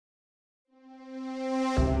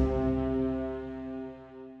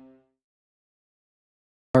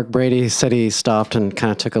Clark Brady said he stopped and kind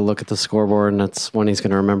of took a look at the scoreboard, and it's one he's going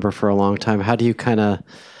to remember for a long time. How do you kind of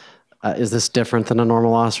is this different than a normal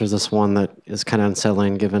loss, or is this one that is kind of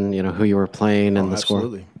unsettling given who you were playing and the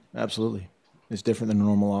score? Absolutely. It's different than a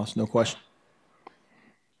normal loss, no question.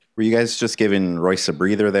 Were you guys just giving Royce a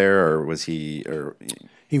breather there, or was he?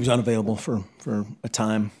 He was unavailable for a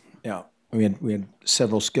time. Yeah, we had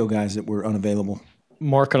several skill guys that were unavailable.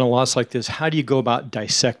 Mark, on a loss like this, how do you go about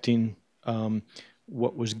dissecting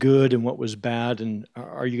what was good and what was bad? And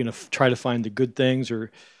are you going to try to find the good things, or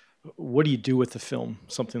what do you do with the film,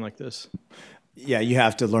 something like this? Yeah, you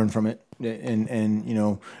have to learn from it,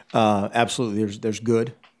 and absolutely, there's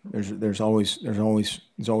good. There's always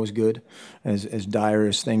good, as dire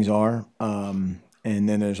as things are, and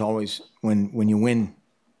then there's always when you win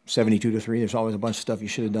 72-3, there's always a bunch of stuff you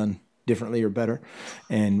should have done differently or better,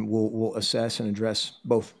 and we'll assess and address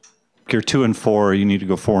both. You're 2-4. You need to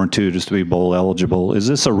go 4-2 just to be bowl eligible. Is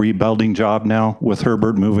this a rebuilding job now with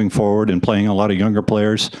Herbert moving forward and playing a lot of younger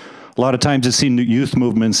players? A lot of times it's seen youth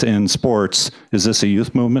movements in sports. Is this a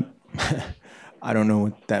youth movement? I don't know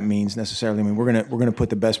what that means necessarily. I mean, we're gonna put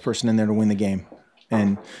the best person in there to win the game,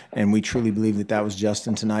 and we truly believe that was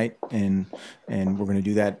Justin tonight, and we're gonna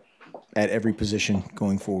do that at every position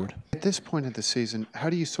going forward. At this point of the season, how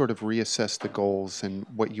do you sort of reassess the goals and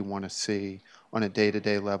what you want to see on a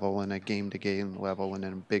day-to-day level and a game-to-game level and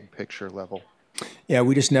in a big picture level? Yeah,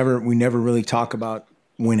 we never really talk about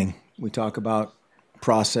winning. We talk about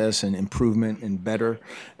process and improvement and better,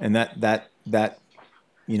 and that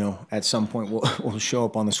at some point will show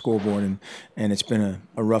up on the scoreboard, and it's been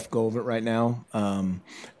a rough go of it right now.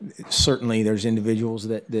 Certainly there's individuals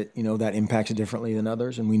that impacts it differently than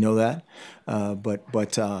others, and we know that.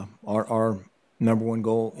 But our number one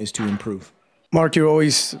goal is to improve. Mark, you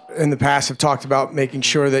always in the past have talked about making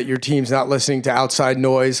sure that your team's not listening to outside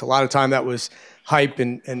noise. A lot of time that was hype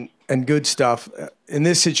and good stuff. In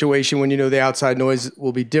this situation, when the outside noise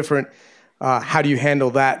will be different, how do you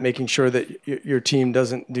handle that, making sure that your team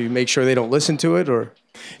doesn't? Do you make sure they don't listen to it, or?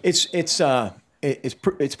 It's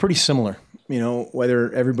pretty similar.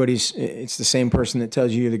 Whether it's the same person that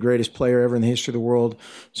tells you you're the greatest player ever in the history of the world,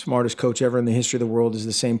 smartest coach ever in the history of the world, is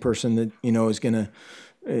the same person that is going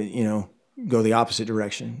to go the opposite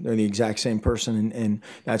direction. They're the exact same person, and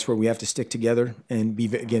that's where we have to stick together and be,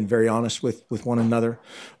 again, very honest with one another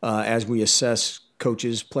as we assess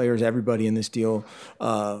coaches, players, everybody in this deal,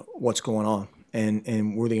 what's going on,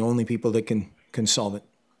 and we're the only people that can solve it.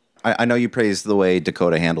 I know you praised the way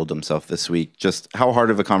Dakota handled himself this week. Just how hard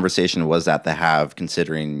of a conversation was that to have,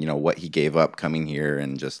 considering what he gave up coming here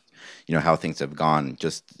and just how things have gone?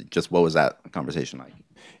 Just what was that conversation like?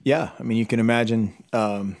 Yeah, I mean, you can imagine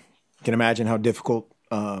how difficult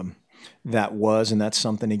that was, and that's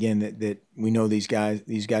something, again, that we know these guys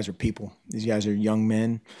are people. These guys are young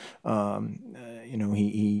men.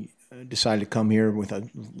 He decided to come here with a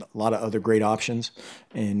lot of other great options,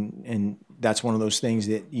 and that's one of those things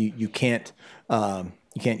that you can't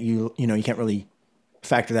really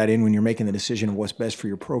factor that in when you're making the decision of what's best for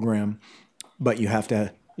your program, but you have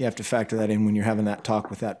to factor that in when you're having that talk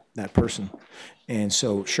with that person. And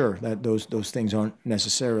so, sure, that those things aren't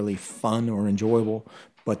necessarily fun or enjoyable,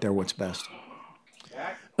 but they're what's best.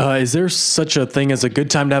 Is there such a thing as a good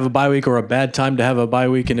time to have a bye week or a bad time to have a bye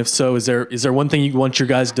week? And if so, is there one thing you want your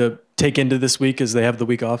guys to take into this week as they have the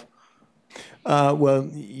week off? Well,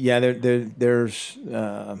 yeah, there's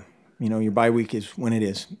your bye week is when it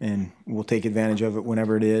is, and we'll take advantage of it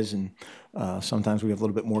whenever it is. And sometimes we have a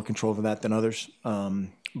little bit more control over that than others.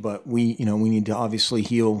 But we need to obviously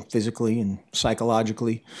heal physically and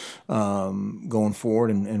psychologically going forward,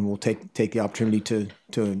 and we'll take the opportunity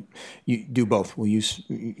to do both. We'll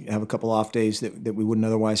have a couple off days that we wouldn't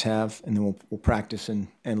otherwise have, and then we'll practice and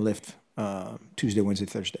lift Tuesday, Wednesday,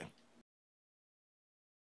 Thursday.